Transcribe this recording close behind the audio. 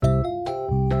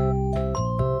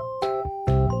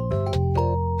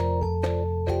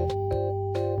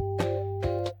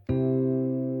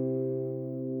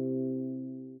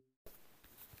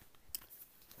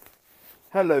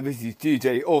Hello, this is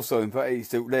DJ, also in 38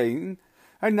 Silk Lane,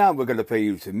 and now we're going to play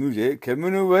you some music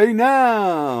coming away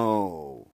now.